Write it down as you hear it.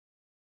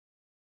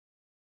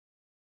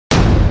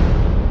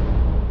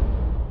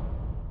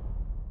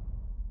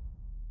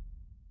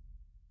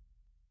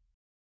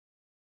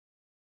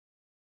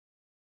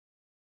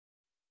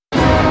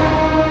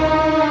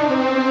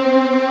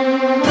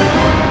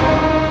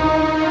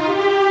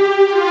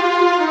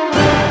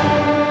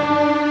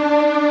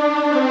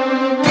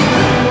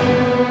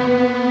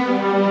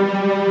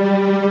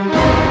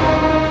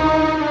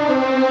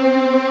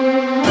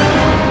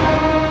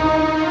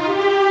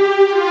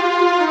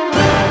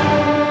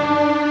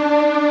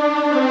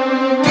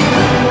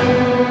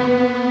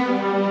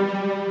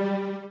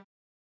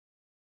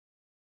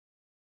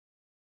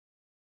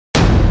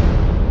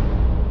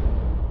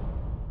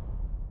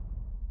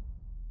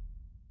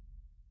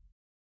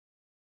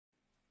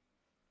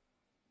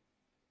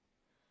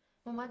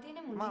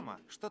Мама,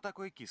 что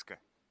такое киска?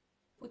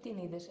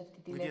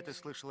 Где ты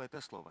слышала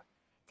это слово?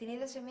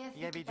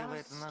 Я видела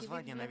это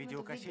название на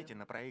видеокассете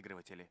на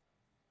проигрывателе.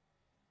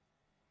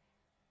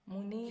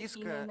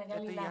 Киска —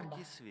 это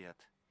яркий свет.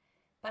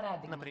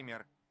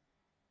 Например,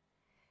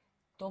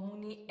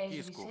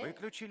 киску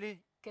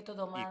выключили,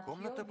 и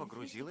комната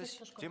погрузилась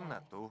в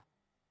темноту.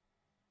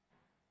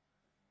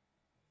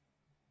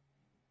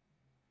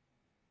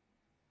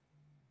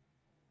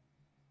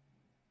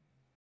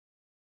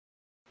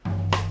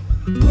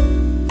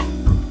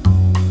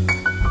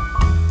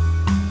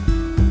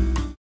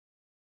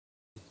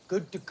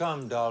 Good to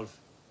come,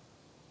 Dolph.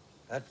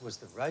 That was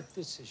the right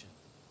decision.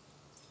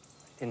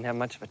 Didn't have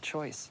much of a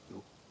choice.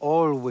 You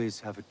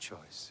always have a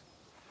choice.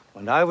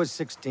 When I was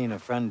 16, a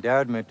friend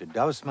dared me to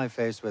douse my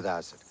face with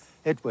acid.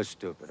 It was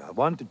stupid. I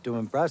wanted to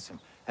impress him,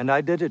 and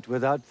I did it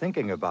without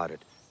thinking about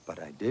it. But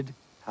I did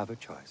have a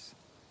choice.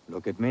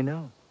 Look at me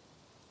now.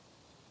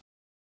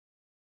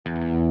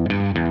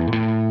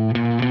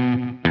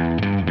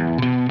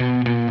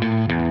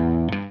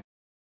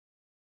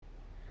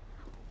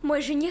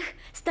 Мой жених,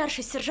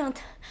 старший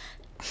сержант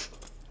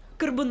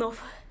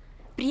Горбунов,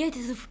 приедет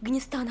из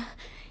Афганистана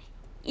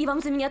и вам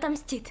за меня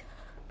отомстит.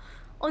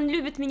 Он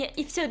любит меня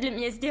и все для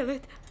меня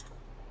сделает.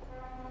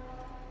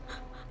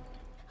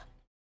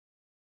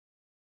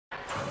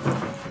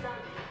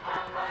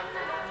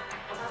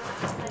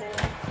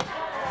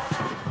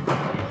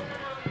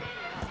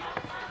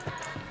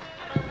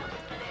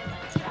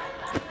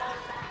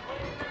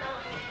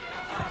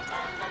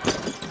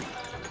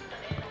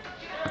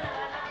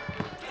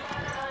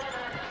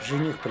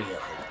 Жених приехал.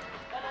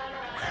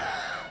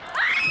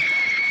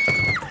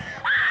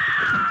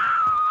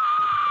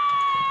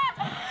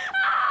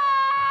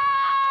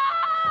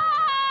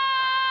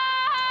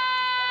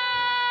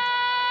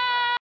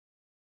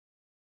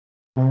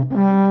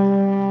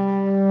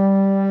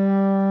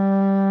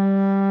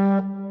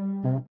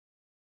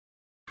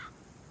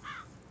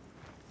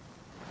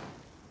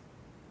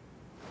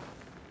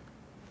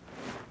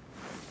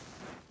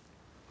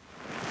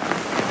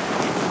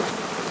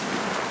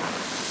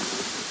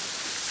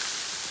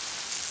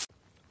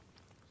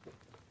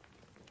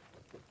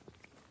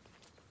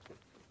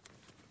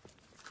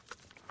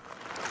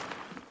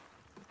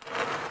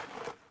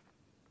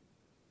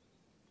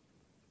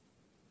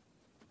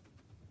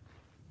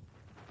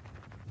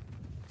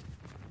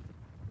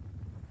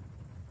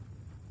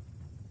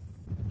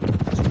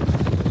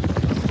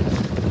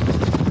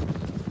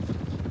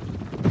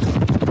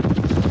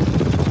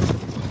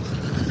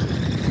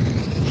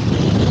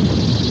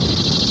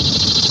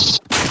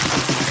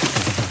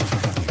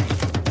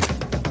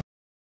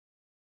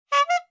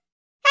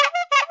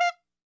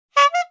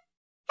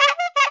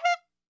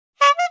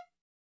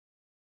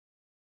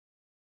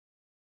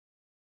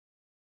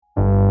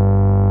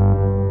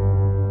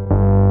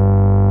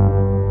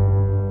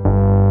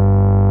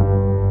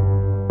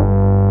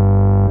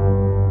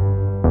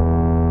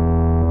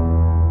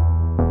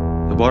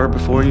 The water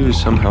before you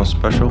is somehow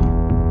special.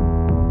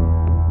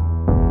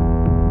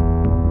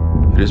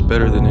 It is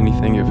better than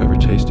anything you've ever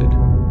tasted.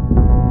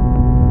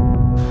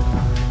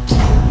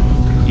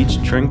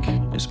 Each drink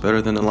is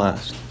better than the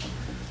last.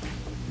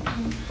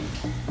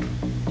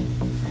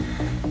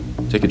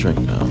 Take a drink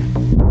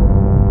now.